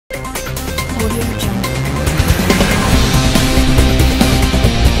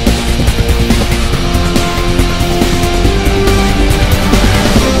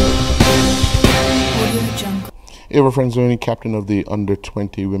Eva Franzoni, captain of the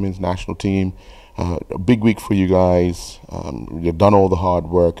under-20 women's national team. A big week for you guys. You've done all the hard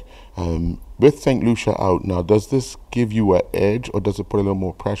work. With St. Lucia out now, does this give you an edge, or does it put a little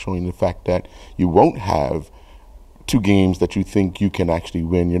more pressure on the fact that you won't have two games that you think you can actually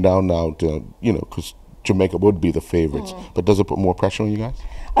win? You're down now to, because Jamaica would be the favorites. But does it put more pressure on you guys?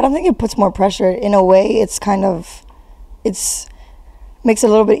 I don't think it puts more pressure. In a way, it's makes it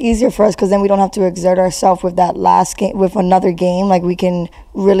a little bit easier for us, because then we don't have to exert ourselves with that last game, with another game. Like, we can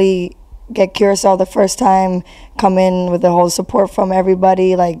really get Curacao the first time, come in with the whole support from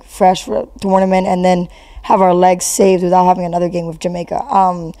everybody, like fresh for the tournament, and then have our legs saved without having another game with Jamaica.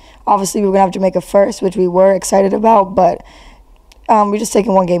 Obviously, we were going to have Jamaica first, which we were excited about, but we're just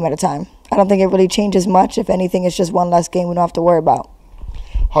taking one game at a time. I don't think it really changes much. If anything, it's just one less game we don't have to worry about.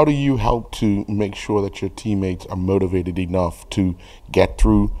 How do you help to make sure that your teammates are motivated enough to get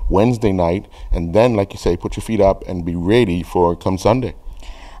through Wednesday night and then, like you say, put your feet up and be ready for come Sunday?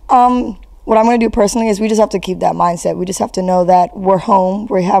 What I'm going to do personally is we just have to keep that mindset. We just have to know that we're home,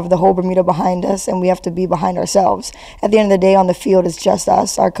 we have the whole Bermuda behind us, and we have to be behind ourselves. At the end of the day, on the field, it's just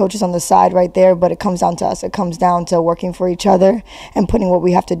us. Our coach is on the side right there, but it comes down to us. It comes down to working for each other and putting what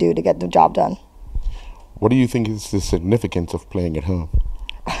we have to do to get the job done. What do you think is the significance of playing at home?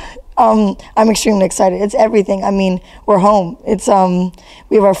 I'm extremely excited. It's everything. I mean, we're home. It's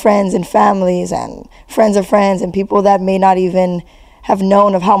we have our friends and families and friends of friends and people that may not even have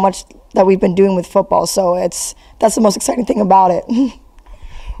known of how much that we've been doing with football. So that's the most exciting thing about it.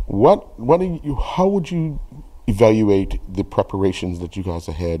 How would you evaluate the preparations that you guys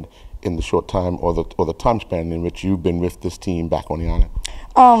have had in the short time or the time span in which you've been with this team back on the island?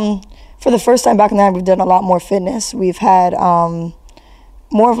 For the first time back on the island, we've done a lot more fitness. We've had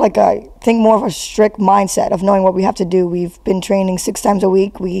more of a strict mindset of knowing what we have to do. We've been training 6 times a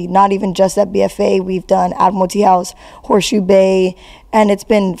week. We not even just at BFA. We've done Admiralty House, Horseshoe Bay, and it's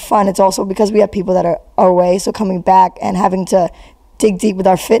been fun. It's also because we have people that are away, so coming back and having to dig deep with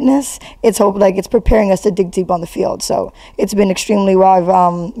our fitness, it's preparing us to dig deep on the field. So it's been extremely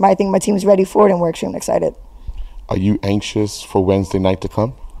well. I think my team is ready for it, and we're extremely excited. Are you anxious for Wednesday night to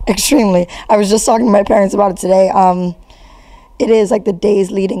come? Extremely. I was just talking to my parents about it today. It is like the days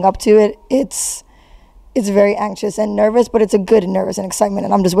leading up to it. It's very anxious and nervous, but it's a good nervous and excitement,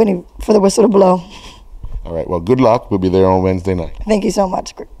 and I'm just waiting for the whistle to blow. All right, well, good luck. We'll be there on Wednesday night. Thank you so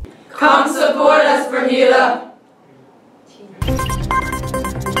much. Come support us, Bermuda.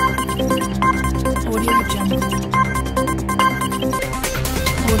 Audio Jungle.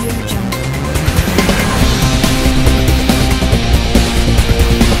 Audio